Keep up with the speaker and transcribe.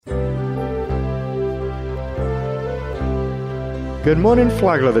Good morning,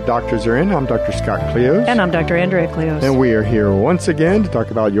 Flagler. The doctors are in. I'm Dr. Scott Cleos. And I'm Dr. Andrea Cleos. And we are here once again to talk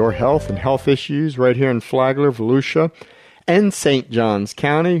about your health and health issues right here in Flagler, Volusia, and St. Johns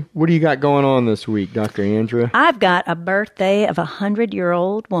County. What do you got going on this week, Dr. Andrea? I've got a birthday of a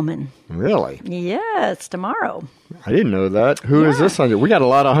 100-year-old woman. Really? Yes, tomorrow. I didn't know that. Who is this 100? We got a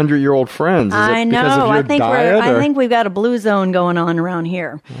lot of 100-year-old friends. Is I it know. Because of your diet, I think we've got a blue zone going on around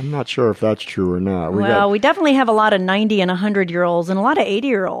here. I'm not sure if that's true or not. We definitely have a lot of 90 and 100-year-olds and a lot of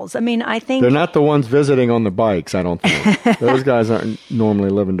 80-year-olds. I mean, I think... They're not the ones visiting on the bikes, I don't think. Those guys aren't normally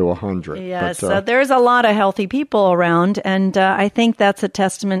living to 100. Yes, so there's a lot of healthy people around, and I think that's a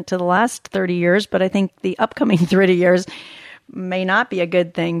testament to the last 30 years, but I think the upcoming 30 years may not be a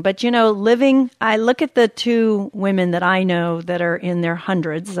good thing. But, you know, I look at the two women that I know that are in their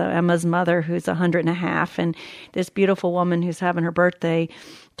hundreds, Emma's mother, who's 100.5, and this beautiful woman who's having her birthday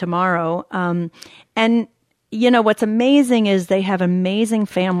tomorrow. And, you know, what's amazing is they have amazing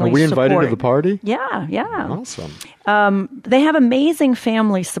family support. Are we invited to the party? Yeah. Awesome. They have amazing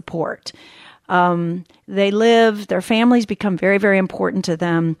family support. Their families become very, very important to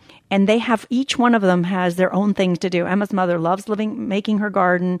them, and each one of them has their own things to do. Emma's mother loves making her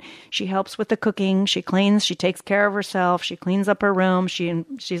garden. She helps with the cooking. She cleans. She takes care of herself. She cleans up her room.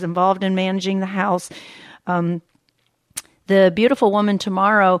 She's involved in managing the house. The beautiful woman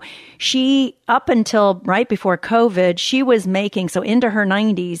tomorrow, she, up until right before COVID, she was making, so into her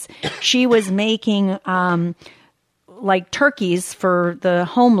 90s, she was making like turkeys for the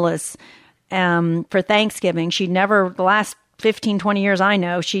homeless for Thanksgiving. The last 15, 20 years I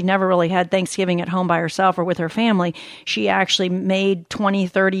know, she never really had Thanksgiving at home by herself or with her family. She actually made 20,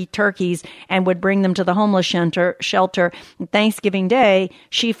 30 turkeys and would bring them to the homeless shelter. Thanksgiving Day,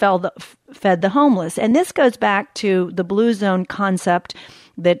 she fed the homeless. And this goes back to the Blue Zone concept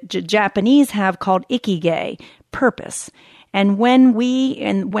that Japanese have called ikigai, purpose. And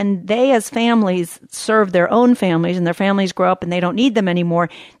when they as families serve their own families and their families grow up and they don't need them anymore,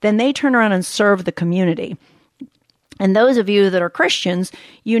 then they turn around and serve the community. And those of you that are Christians,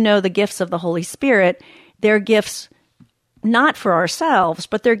 you know the gifts of the Holy Spirit. They're gifts not for ourselves,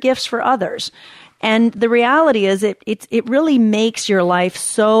 but they're gifts for others. And the reality is it really makes your life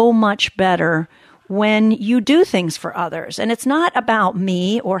so much better when you do things for others. And it's not about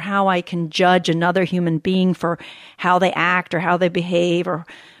me or how I can judge another human being for how they act or how they behave or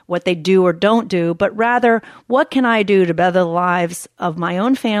what they do or don't do, but rather, what can I do to better the lives of my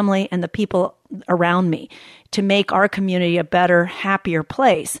own family and the people around me to make our community a better, happier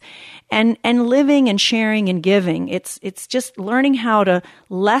place? And living and sharing and giving, it's just learning how to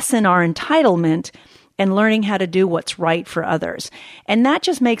lessen our entitlement and learning how to do what's right for others. And that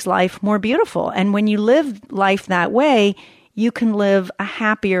just makes life more beautiful. And when you live life that way, you can live a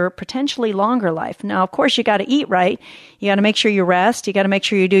happier, potentially longer life. Now, of course, you got to eat right. You got to make sure you rest. You got to make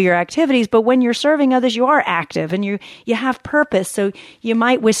sure you do your activities. But when you're serving others, you are active and you have purpose. So you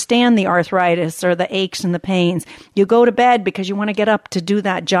might withstand the arthritis or the aches and the pains. You go to bed because you want to get up to do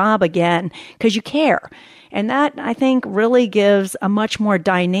that job again because you care. And that, I think, really gives a much more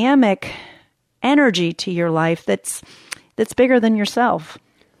dynamic energy to your life that's bigger than yourself.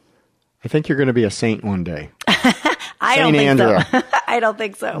 I think you're going to be a saint one day. I don't think so. I don't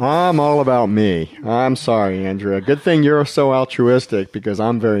think so. I'm all about me. I'm sorry, Andrea. Good thing you're so altruistic because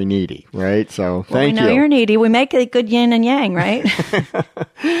I'm very needy, right? So thank you. We know you're needy. We make a good yin and yang, right?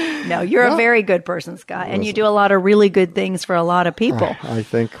 No, you're a very good person, Scott, and you do a lot of really good things for a lot of people. I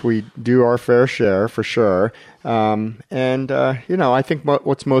think we do our fair share for sure. I think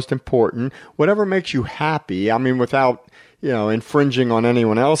what's most important, whatever makes you happy, I mean, without infringing on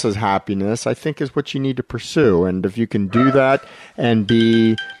anyone else's happiness, I think is what you need to pursue. And if you can do that and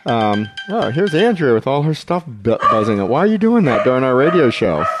be, here's Andrea with all her stuff buzzing up. Why are you doing that during our radio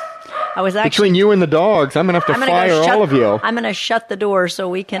show? I was actually... Between you and the dogs, I'm going to have to fire all of you. I'm going to shut the door so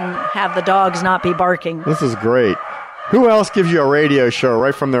we can have the dogs not be barking. This is great. Who else gives you a radio show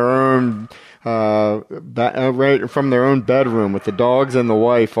right from their own... right from their own bedroom with the dogs and the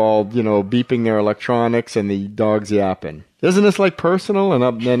wife all, beeping their electronics and the dogs yapping? Isn't this like personal and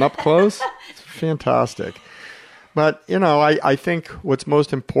up close? It's fantastic. But, I think what's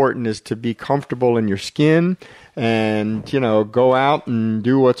most important is to be comfortable in your skin and, go out and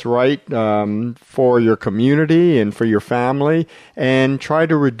do what's right for your community and for your family and try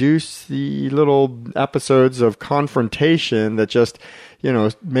to reduce the little episodes of confrontation that just,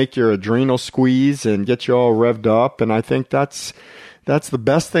 make your adrenal squeeze and get you all revved up. And I think that's the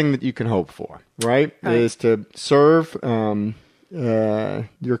best thing that you can hope for, right? Is to serve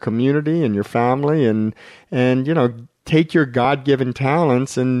your community and your family and take your God-given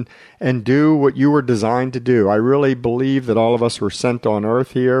talents and do what you were designed to do. I really believe that all of us were sent on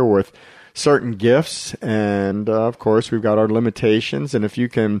earth here with certain gifts, and of course we've got our limitations, and if you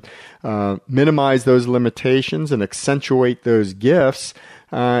can minimize those limitations and accentuate those gifts,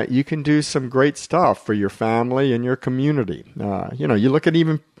 you can do some great stuff for your family and your community. You look at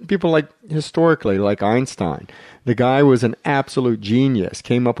even people like historically, like Einstein. The guy was an absolute genius,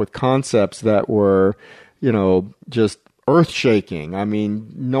 came up with concepts that were, just earth-shaking. I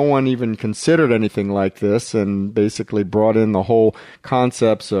mean, no one even considered anything like this, and basically brought in the whole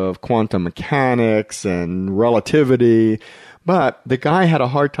concepts of quantum mechanics and relativity. But the guy had a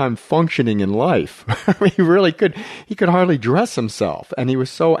hard time functioning in life. He could hardly dress himself, and he was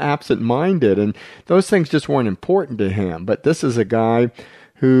so absent-minded, and those things just weren't important to him. But this is a guy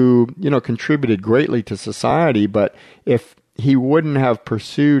who, contributed greatly to society, but if he wouldn't have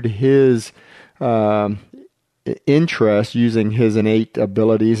pursued his interest using his innate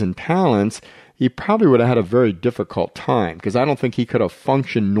abilities and talents, he probably would have had a very difficult time, because I don't think he could have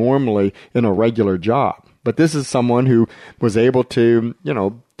functioned normally in a regular job. But this is someone who was able to,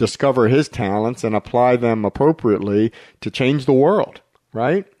 discover his talents and apply them appropriately to change the world,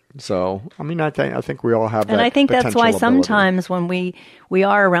 right? So, I think we all have that. And I think that's why ability. sometimes when we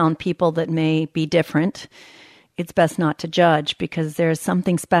are around people that may be different, it's best not to judge, because there's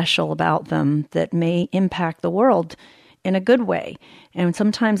something special about them that may impact the world in a good way. And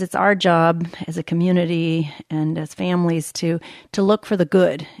sometimes it's our job as a community and as families to look for the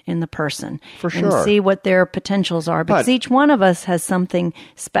good in the person. For sure. And see what their potentials are. Because each one of us has something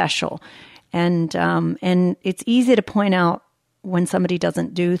special. And it's easy to point out when somebody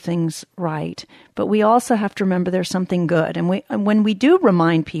doesn't do things right. But we also have to remember there's something good. And when we do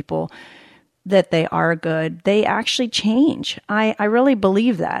remind people that they are good, they actually change. I really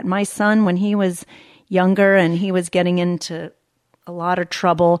believe that. My son, when he was younger and he was getting into a lot of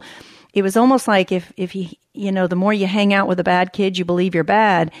trouble, it was almost like if he, the more you hang out with a bad kid, you believe you're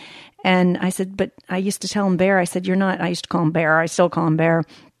bad. And I said, but I used to tell him, Bear, I said, you're not, I used to call him Bear. I still call him Bear.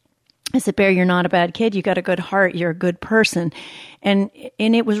 I said, Bear, you're not a bad kid. You got a good heart. You're a good person. And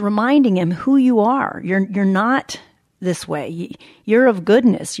it was reminding him who you are. You're not this way. You're of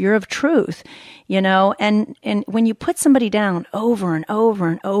goodness. You're of truth, and when you put somebody down over and over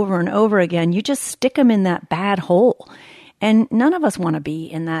and over and over again, you just stick them in that bad hole. And none of us want to be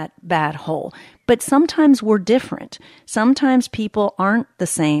in that bad hole. But sometimes we're different. Sometimes people aren't the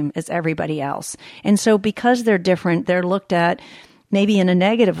same as everybody else. And so because they're different, they're looked at maybe in a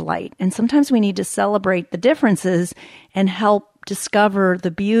negative light. And sometimes we need to celebrate the differences and help discover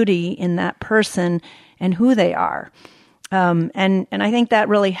the beauty in that person and who they are. And I think that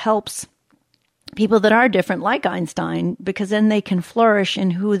really helps people that are different, like Einstein, because then they can flourish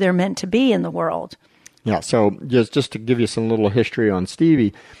in who they're meant to be in the world. Yeah, so just to give you some little history on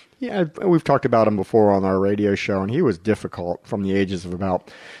Stevie, we've talked about him before on our radio show, and he was difficult from the ages of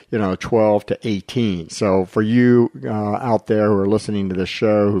about 12 to 18. So for you out there who are listening to this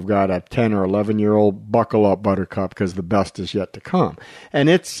show who've got a 10 or 11-year-old, buckle up, Buttercup, because the best is yet to come. And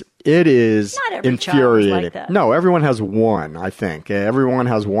it is not every infuriating. Child is like that. No, everyone has one, I think. Everyone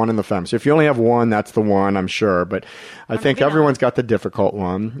has one in the family. So if you only have one, that's the one, I'm sure. But I think everyone's got the difficult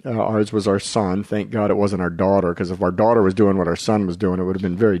one. Ours was our son. Thank God it wasn't our daughter, because if our daughter was doing what our son was doing, it would have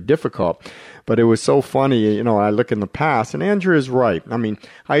been very difficult. But it was so funny, I look in the past, and Andrew is right.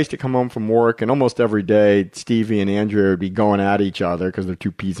 I used to come home from work, and almost every day, Stevie and Andrew would be going at each other because they're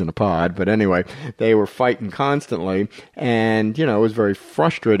two peas in a pod. But anyway, they were fighting constantly, and, it was very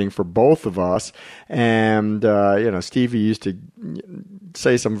frustrating for both of us. And, Stevie used to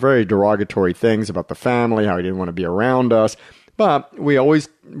say some very derogatory things about the family, how he didn't want to be around us. But we always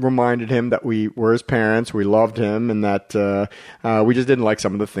reminded him that we were his parents, we loved him, and that we just didn't like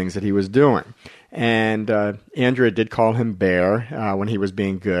some of the things that he was doing. And Andrea did call him Bear when he was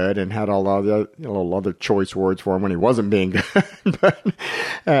being good, and had all other other choice words for him when he wasn't being good. But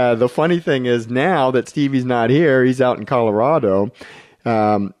the funny thing is, now that Stevie's not here, he's out in Colorado.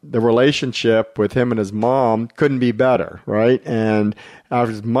 The relationship with him and his mom couldn't be better, right? And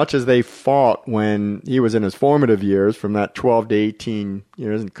as much as they fought when he was in his formative years, from that 12 to 18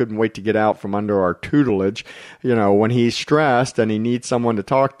 years, and couldn't wait to get out from under our tutelage, when he's stressed and he needs someone to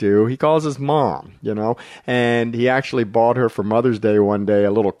talk to, he calls his mom, and he actually bought her for Mother's Day one day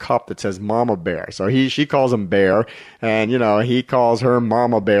a little cup that says Mama Bear. So she calls him Bear, and, he calls her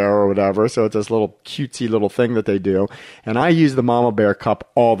Mama Bear or whatever. So it's this little cutesy little thing that they do. And I use the Mama Bear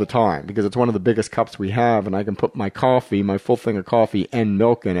cup all the time because it's one of the biggest cups we have, and I can put my full thing of coffee and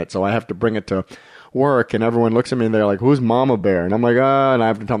milk in it. So I have to bring it to work, and everyone looks at me and they're like, who's Mama Bear? And I'm like, and I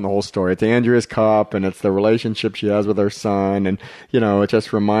have to tell them the whole story. It's Andrea's cup, and it's the relationship she has with her son. And, it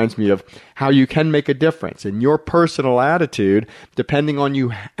just reminds me of how you can make a difference. And your personal attitude, depending on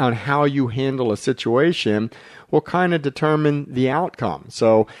how you handle a situation, will kind of determine the outcome.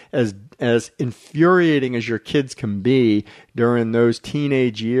 So as infuriating as your kids can be during those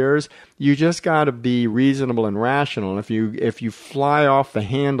teenage years, you just got to be reasonable and rational. And if you fly off the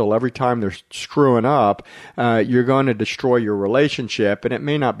handle every time they're screwing up, you're going to destroy your relationship, and it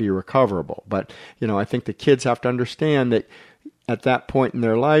may not be recoverable. But, I think the kids have to understand that at that point in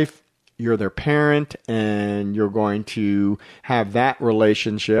their life, you're their parent, and you're going to have that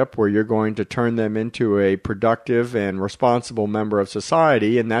relationship where you're going to turn them into a productive and responsible member of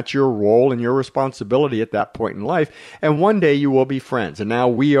society, and that's your role and your responsibility at that point in life. And one day you will be friends, and now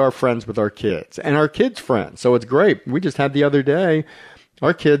we are friends with our kids, and our kids' friends. So it's great. We just had the other day,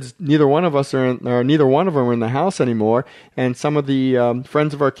 our kids, neither one of them are in the house anymore, and some of the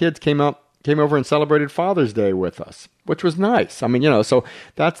friends of our kids came over and celebrated Father's Day with us, which was nice. I mean, so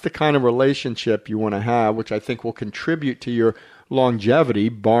that's the kind of relationship you want to have, which I think will contribute to your longevity,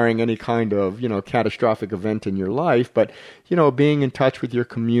 barring any kind of, catastrophic event in your life. But, being in touch with your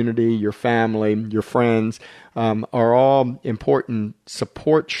community, your family, your friends, are all important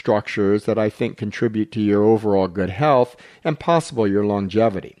support structures that I think contribute to your overall good health and possibly your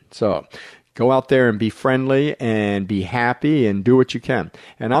longevity. So go out there and be friendly and be happy and do what you can.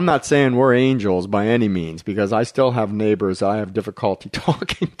 And I'm not saying we're angels by any means, because I still have neighbors I have difficulty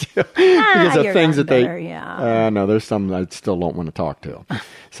talking to because of things that no, there's some I still don't want to talk to.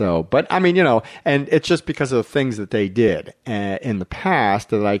 So, but I mean, and it's just because of the things that they did in the past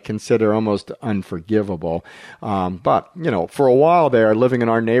that I consider almost unforgivable. But, for a while there, living in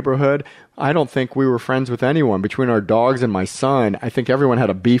our neighborhood, I don't think we were friends with anyone. Between our dogs and my son, I think everyone had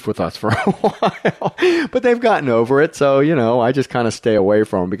a beef with us for a while. But they've gotten over it, so, I just kind of stay away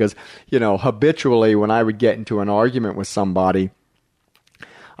from them because, habitually when I would get into an argument with somebody,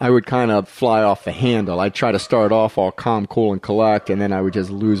 I would kind of fly off the handle. I'd try to start off all calm, cool, and collect, and then I would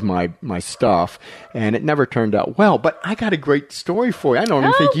just lose my stuff. And it never turned out well. But I got a great story for you. I don't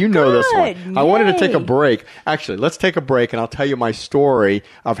even think you know this one. Yay. I wanted to take a break. Actually, let's take a break, and I'll tell you my story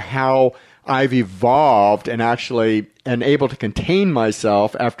of how I've evolved and actually am able to contain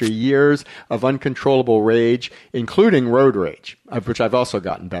myself after years of uncontrollable rage, including road rage, of which I've also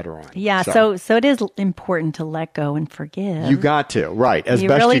gotten better on. Yeah, so it is important to let go and forgive. You got to, right, as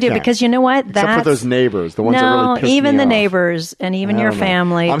best really you do, can. because you know what? Except for those neighbors, the ones that really piss me off. Even the neighbors and even your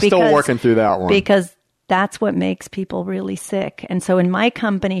family. I'm still working through that one. Because that's what makes people really sick. And so in my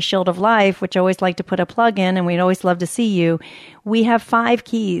company, Shield of Life, which I always like to put a plug in, and we'd always love to see you, we have 5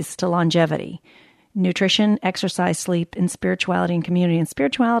 keys to longevity: nutrition, exercise, sleep, and spirituality and community. And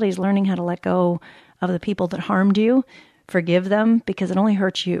spirituality is learning how to let go of the people that harmed you, forgive them, because it only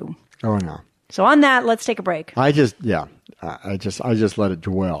hurts you. Oh, no. So on that, let's take a break. I just let it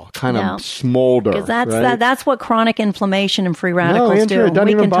dwell, kind of smolder. Because right? that's what chronic inflammation and free radicals Andrea, do.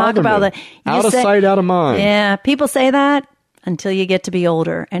 We can talk about that. Out of sight, out of mind. Yeah, people say that until you get to be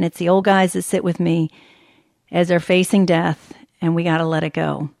older. And it's the old guys that sit with me as they're facing death, and we got to let it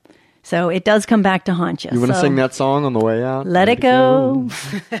go. So it does come back to haunt you. You want to sing that song on the way out? Let it go.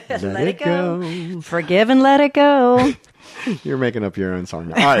 Let it go. Forgive and let it go. You're making up your own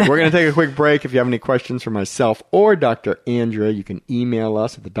song. All right, we're going to take a quick break. If you have any questions for myself or Dr. Andrea, you can email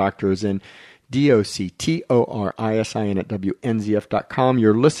us at thedoctorisin, DOCTORISIN at WNZF.com.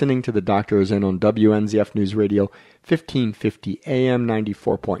 You're listening to The Doctor Is In on WNZF News Radio, 1550 AM,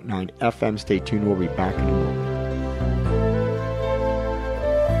 94.9 FM. Stay tuned. We'll be back in a moment.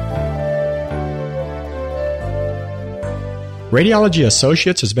 Radiology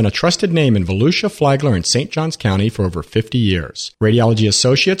Associates has been a trusted name in Volusia, Flagler, and St. Johns County for over 50 years. Radiology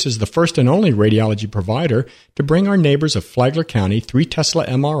Associates is the first and only radiology provider to bring our neighbors of Flagler County 3 Tesla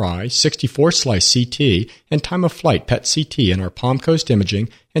MRI, 64-slice CT, and time-of-flight PET CT in our Palm Coast Imaging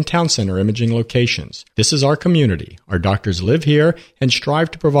and Town Center Imaging locations. This is our community. Our doctors live here and strive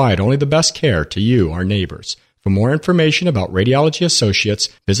to provide only the best care to you, our neighbors. For more information about Radiology Associates,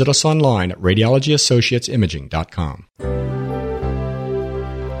 visit us online at radiologyassociatesimaging.com.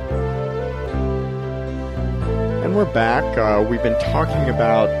 And we're back. We've been talking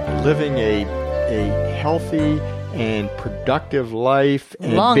about living a healthy and productive life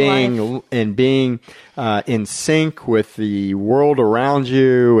and Long being in sync with the world around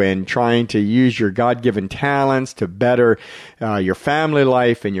you and trying to use your God-given talents to better your family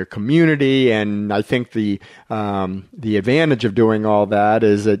life and your community. And I think the advantage of doing all that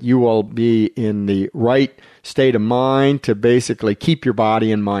is that you will be in the right state of mind to basically keep your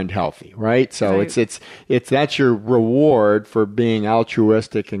body and mind healthy, right? So Right. it's that's your reward for being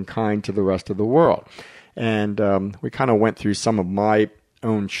altruistic and kind to the rest of the world. And we kind of went through some of my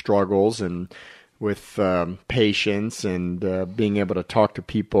own struggles and with patience and being able to talk to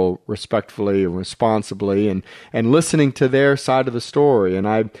people respectfully and responsibly and listening to their side of the story. And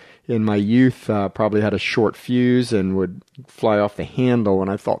I, in my youth, probably had a short fuse and would fly off the handle when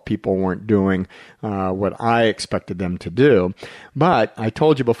I thought people weren't doing what I expected them to do. But I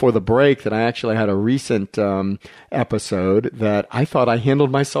told you before the break that I actually had a recent episode that I thought I handled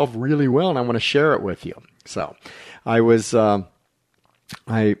myself really well, and I want to share it with you. So I was...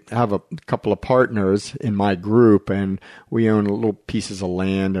 I have a couple of partners in my group, and we own little pieces of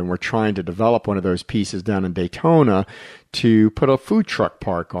land, and we're trying to develop one of those pieces down in Daytona to put a food truck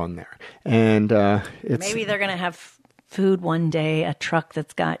park on there. And Maybe they're going to have food one day, a truck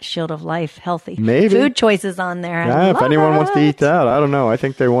that's got Shield of Life healthy Maybe. food choices on there. Yeah, if anyone wants to eat that, I don't know. I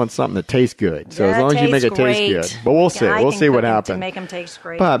think they want something that tastes good. So as long as you make it taste good. But we'll see. We'll see what happens. To make them taste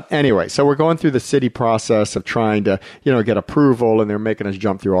great. But anyway, so we're going through the city process of trying to, get approval, and they're making us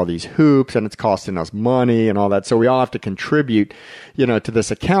jump through all these hoops, and it's costing us money and all that. So we all have to contribute, to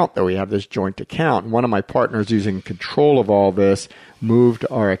this account that we have, this joint account. And one of my partners using control of all this moved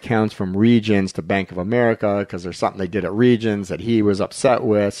our accounts from Regions to Bank of America because there's something they did at Regions that he was upset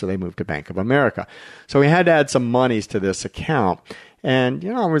with, so they moved to Bank of America. So we had to add some monies to this account. And,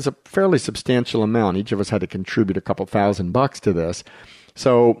 it was a fairly substantial amount. Each of us had to contribute a couple $1,000 to this.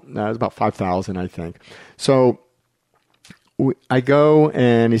 So it was about $5,000, I think. So I go,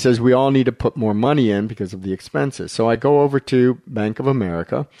 and he says, we all need to put more money in because of the expenses. So I go over to Bank of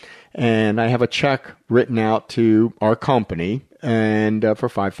America, and I have a check written out to our company and for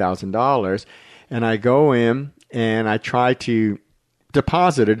 $5,000. And I go in, and I try to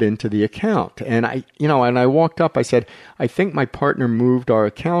deposit it into the account. And I walked up, I said, I think my partner moved our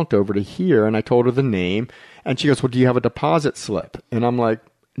account over to here. And I told her the name. And she goes, well, do you have a deposit slip? And I'm like,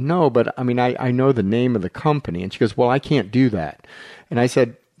 no, but I know the name of the company. And she goes, well, I can't do that. And I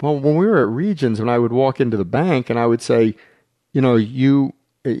said, well, when we were at Regions, when I would walk into the bank and I would say, can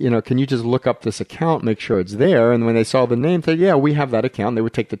you just look up this account, make sure it's there? And when they saw the name, they said, yeah, we have that account. They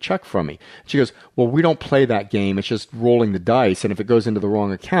would take the check from me. She goes, well, we don't play that game. It's just rolling the dice. And if it goes into the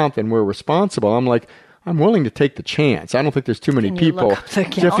wrong account, then we're responsible. I'm like, I'm willing to take the chance. I don't think there's too many people.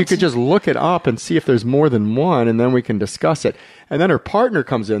 If you could just look it up and see if there's more than one, and then we can discuss it. And then her partner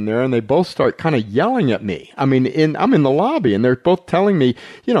comes in there, and they both start kind of yelling at me. I'm in the lobby, and they're both telling me,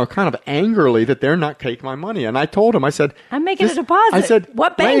 kind of angrily that they're not taking my money. And I told them, I said, I'm making a deposit. I said,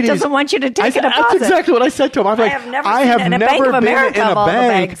 what bank doesn't want you to take a deposit? That's exactly what I said to them. I was like, I have never been in a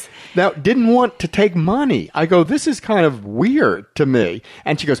bank that didn't want to take money. I go, this is kind of weird to me.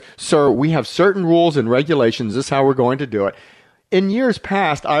 And she goes, sir, we have certain rules and regulations. This is how we're going to do it. In years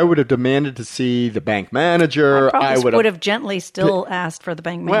past, I would have demanded to see the bank manager. I would have gently still asked for the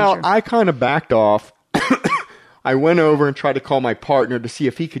bank manager. Well, I kind of backed off. I went over and tried to call my partner to see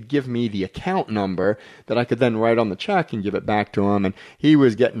if he could give me the account number that I could then write on the check and give it back to him. And he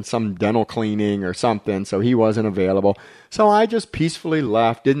was getting some dental cleaning or something, so he wasn't available. So I just peacefully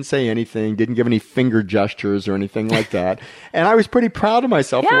left, didn't say anything, didn't give any finger gestures or anything like that. And I was pretty proud of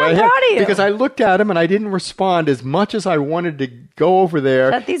myself. Yeah, I'm proud of you. Because I looked at him and I didn't respond as much as I wanted to go over there.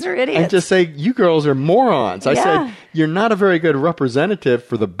 That these are idiots. And just say, you girls are morons. I said, you're not a very good representative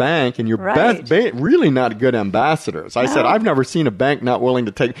for the bank, and you're really not good ambassadors. I said, I've never seen a bank not willing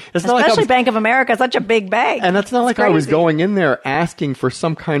to take. Especially Bank of America, such a big bank. And it's not like I was going in there asking for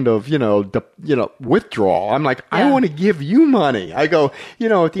some kind of, withdrawal. I'm like, I want to give you money. I go,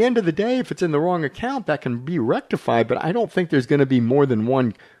 at the end of the day, if it's in the wrong account, that can be rectified. But I don't think there's going to be more than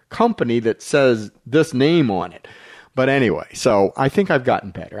one company that says this name on it. But anyway, so I think I've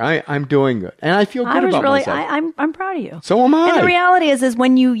gotten better. I'm doing good, and I feel good about myself. I'm proud of you. So am I. And the reality is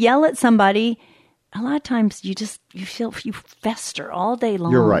when you yell at somebody, a lot of times you fester all day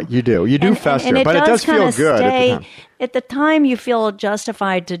long. You're right. You do. You do fester, but it does feel good at the time. At the time, you feel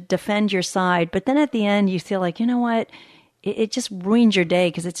justified to defend your side, but then at the end, you feel like, you know what? It just ruins your day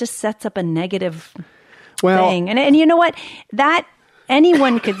because it just sets up a negative thing. And you know what? That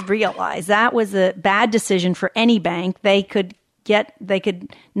anyone could realize that was a bad decision for any bank. They could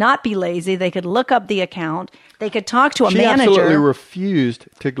not be lazy. They could look up the account. They could talk to a manager. She absolutely refused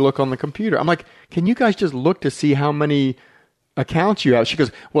to look on the computer. I'm like, can you guys just look to see how many accounts you have? She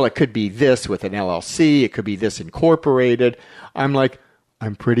goes, well, it could be this with an LLC. It could be this incorporated. I'm like,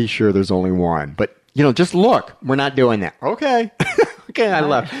 I'm pretty sure there's only one. But, just look. We're not doing that. Okay. Okay, I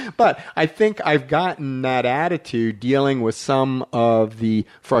left. But I think I've gotten that attitude dealing with some of the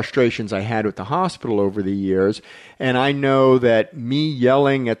frustrations I had with the hospital over the years. And I know that me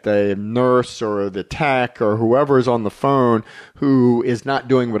yelling at the nurse or the tech or whoever is on the phone who is not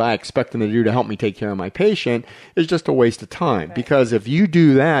doing what I expect them to do to help me take care of my patient is just a waste of time. Right. Because if you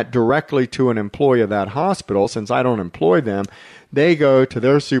do that directly to an employee of that hospital, since I don't employ them, they go to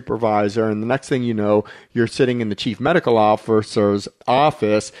their supervisor, and the next thing you know, you're sitting in the chief medical officer's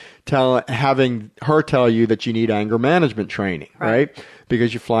office having her tell you that you need anger management training, right?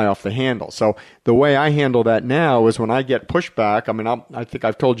 Because you fly off the handle. So the way I handle that now is when I get pushback, I think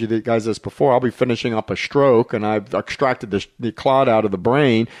I've told you guys this before, I'll be finishing up a stroke, and I've extracted the clot out of the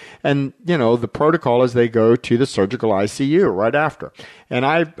brain, and, the protocol is they go to the surgical ICU right after. And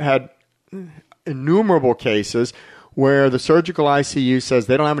I've had innumerable cases where the surgical ICU says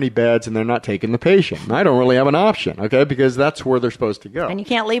they don't have any beds and they're not taking the patient. And I don't really have an option, okay, because that's where they're supposed to go. And you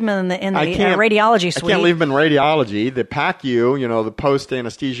can't leave them in the radiology suite. I can't leave them in radiology. The PACU, the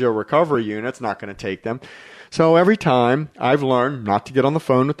post-anesthesia recovery unit's not going to take them. So every time I've learned not to get on the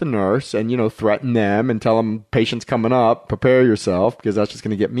phone with the nurse and, threaten them and tell them patient's coming up, prepare yourself, because that's just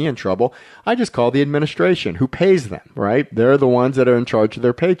going to get me in trouble. I just call the administration who pays them, right? They're the ones that are in charge of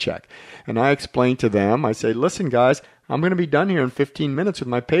their paycheck. And I explain to them, I say, listen, guys, I'm going to be done here in 15 minutes with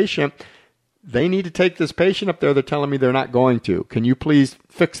my patient. They need to take this patient up there. They're telling me they're not going to. Can you please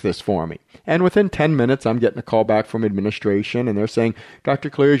fix this for me? And within 10 minutes, I'm getting a call back from administration, and they're saying,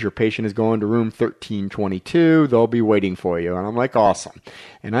 Dr. Clears, your patient is going to room 1322. They'll be waiting for you. And I'm like, awesome.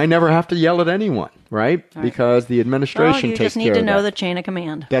 And I never have to yell at anyone, right? Because the administration takes care of that. You just need to know the chain of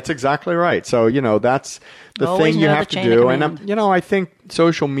command. That's exactly right. So, that's the thing you have to do. And, I think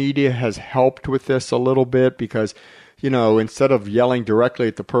social media has helped with this a little bit because instead of yelling directly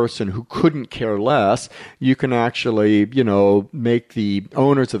at the person who couldn't care less, you can actually, make the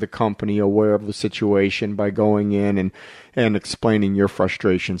owners of the company aware of the situation by going in and explaining your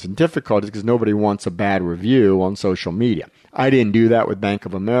frustrations and difficulties, because nobody wants a bad review on social media. I didn't do that with Bank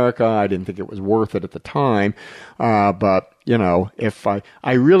of America. I didn't think it was worth it at the time. But, if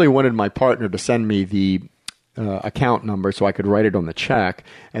I really wanted my partner to send me the account number so I could write it on the check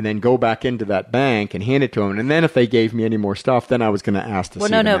and then go back into that bank and hand it to them. And then if they gave me any more stuff, then I was going to ask to see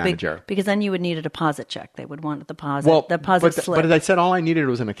the manager. Because then you would need a deposit check. They would want a deposit slip. But as I said, all I needed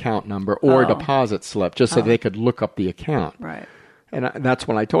was an account number or a deposit slip just so they could look up the account. Right. And that's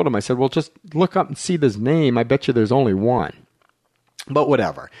when I told him, I said, well, just look up and see this name. I bet you there's only one. But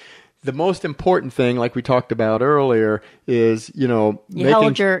whatever. The most important thing, like we talked about earlier, is you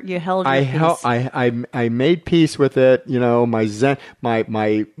held your peace. I made peace with it. My zen, my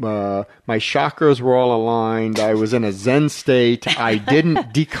chakras were all aligned. I was in a zen state. I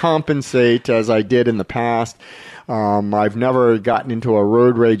didn't decompensate as I did in the past. I've never gotten into a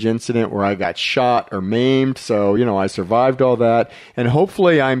road rage incident where I got shot or maimed. So, I survived all that. And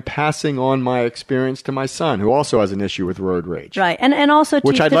hopefully I'm passing on my experience to my son, who also has an issue with road rage. Right. And also,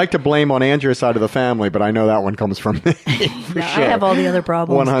 which I'd like to blame on Andrea's side of the family, but I know that one comes from me. For sure. I have all the other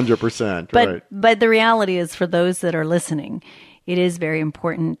problems. 100%. But the reality is, for those that are listening, it is very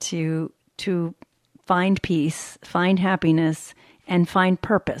important to find peace, find happiness, and find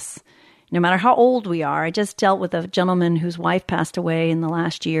purpose. No matter how old we are. I just dealt with a gentleman whose wife passed away in the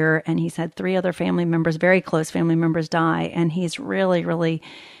last year, and he's had 3 other family members, very close family members, die, and he's really, really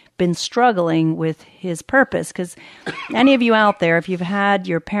been struggling with his purpose. Because any of you out there, if you've had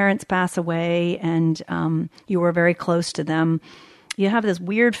your parents pass away and you were very close to them, you have this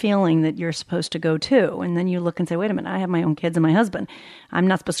weird feeling that you're supposed to go too. And then you look and say, wait a minute, I have my own kids and my husband. I'm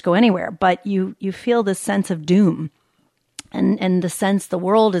not supposed to go anywhere. But you feel this sense of doom. And the sense the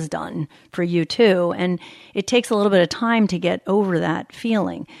world is done for you too. And it takes a little bit of time to get over that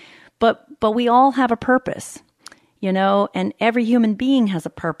feeling. But we all have a purpose, and every human being has a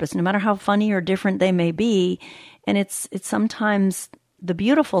purpose, no matter how funny or different they may be. And it's sometimes the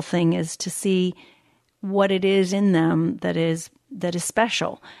beautiful thing is to see what it is in them that is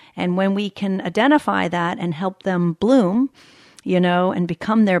special. And when we can identify that and help them bloom, and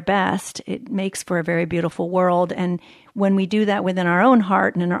become their best, it makes for a very beautiful world. And when we do that within our own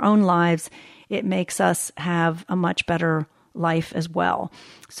heart and in our own lives, it makes us have a much better life as well.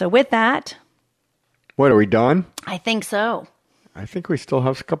 So with that... What, are we done? I think so. I think we still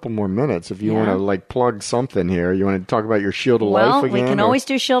have a couple more minutes. If you want to plug something here, you want to talk about your Shield of Life again? Well, we can always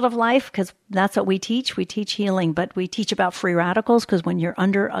do Shield of Life because that's what we teach. We teach healing, but we teach about free radicals because when you're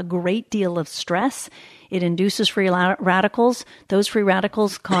under a great deal of stress, it induces free radicals. Those free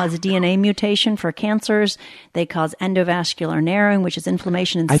radicals cause DNA mutation for cancers. They cause endovascular narrowing, which is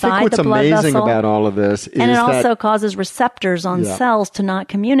inflammation inside the blood vessel. I think what's amazing about all of this is and it also causes receptors on cells to not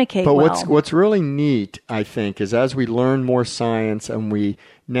communicate well. But what's really neat, I think, is as we learn more science and we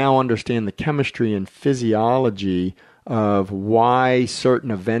now understand the chemistry and physiology of why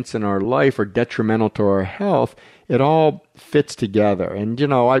certain events in our life are detrimental to our health, it all fits together. And,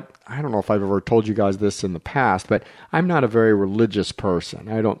 I don't know if I've ever told you guys this in the past, but I'm not a very religious person.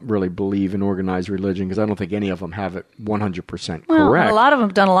 I don't really believe in organized religion because I don't think any of them have it 100% correct. Well, a lot of them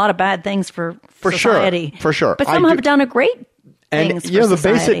have done a lot of bad things for society. For sure. But some have done a great things for the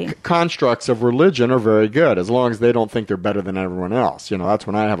society. basic constructs of religion are very good as long as they don't think they're better than everyone else. That's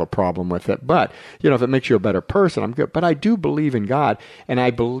when I have a problem with it. But, if it makes you a better person, I'm good. But I do believe in God, and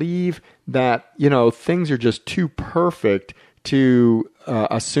I believe that, things are just too perfect to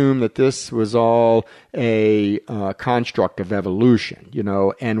assume that this was all a construct of evolution,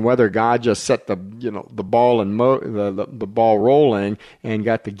 and whether God just set the ball and the ball rolling and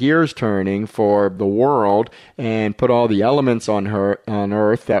got the gears turning for the world and put all the elements on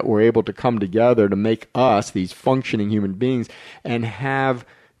Earth that were able to come together to make us these functioning human beings and have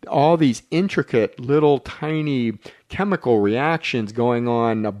all these intricate little tiny chemical reactions going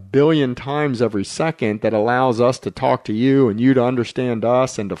on 1 billion times every second that allows us to talk to you and you to understand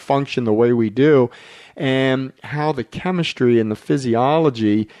us and to function the way we do, and how the chemistry and the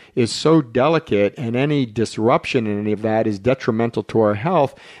physiology is so delicate and any disruption in any of that is detrimental to our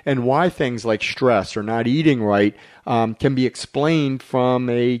health, and why things like stress or not eating right can be explained from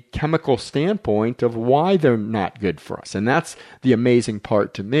a chemical standpoint of why they're not good for us. And that's the amazing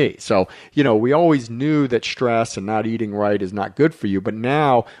part to me. So, we always knew that stress and not eating right is not good for you, but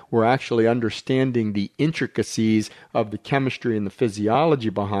now we're actually understanding the intricacies of the chemistry and the physiology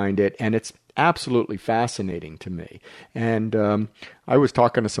behind it, and it's absolutely fascinating to me. And I was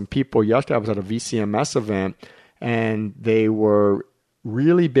talking to some people yesterday. I was at a VCMS event, and they were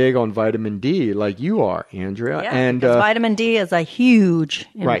really big on vitamin D, like you are, Andrea. Yeah, and because vitamin D is a huge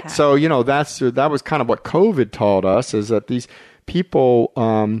impact. Right. So that was kind of what COVID taught us, is that these people,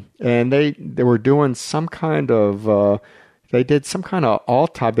 and they were doing some kind of. They did some kind of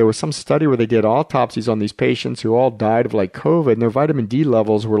autopsy. There was some study where they did autopsies on these patients who all died of COVID, and their vitamin D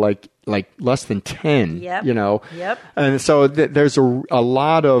levels were like less than 10. Yep. Yep. And so there's a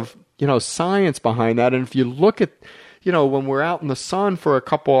lot of science behind that. And if you look at when we're out in the sun for a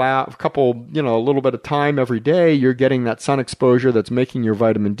little bit of time every day, you're getting that sun exposure that's making your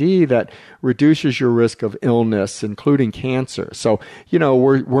vitamin D that reduces your risk of illness, including cancer. So,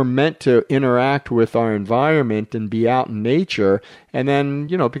 we're meant to interact with our environment and be out in nature. And then,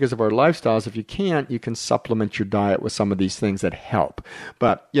 because of our lifestyles, if you can't, you can supplement your diet with some of these things that help.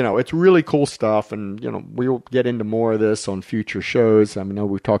 But, it's really cool stuff. And, we'll get into more of this on future shows. I know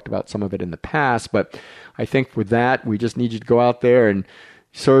we've talked about some of it in the past, but I think with that, we just need you to go out there and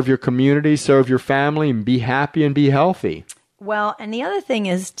serve your community, serve your family, and be happy and be healthy. Well, and the other thing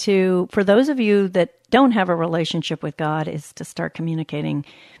is for those of you that don't have a relationship with God, is to start communicating,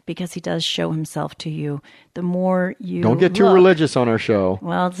 because he does show himself to you. The more you don't get too religious on our show.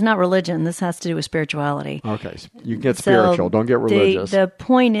 Well, it's not religion. This has to do with spirituality. Okay, you can get spiritual. Don't get religious. The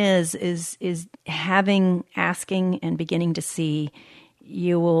point is asking and beginning to see.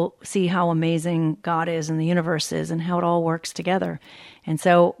 You will see how amazing God is and the universe is and how it all works together. And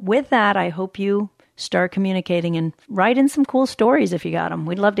so with that, I hope you start communicating and write in some cool stories if you got them.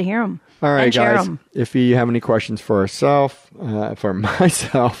 We'd love to hear them. All right, guys. If you have any questions for ourselves, for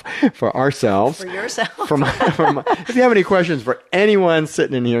myself, for ourselves, for yourself, if you have any questions for anyone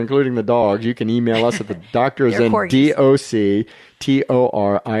sitting in here, including the dogs, you can email us at the doctorsin, DOCTORISIN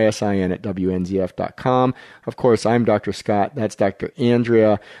at WNZF.com. Of course, I'm Dr. Scott. That's Dr.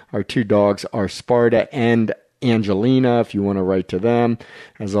 Andrea. Our two dogs are Sparta and Angelina, if you want to write to them.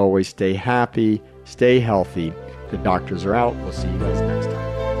 As always, stay happy, stay healthy. The doctors are out. We'll see you guys next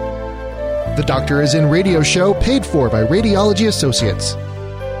time. The Doctor is in radio show paid for by Radiology Associates.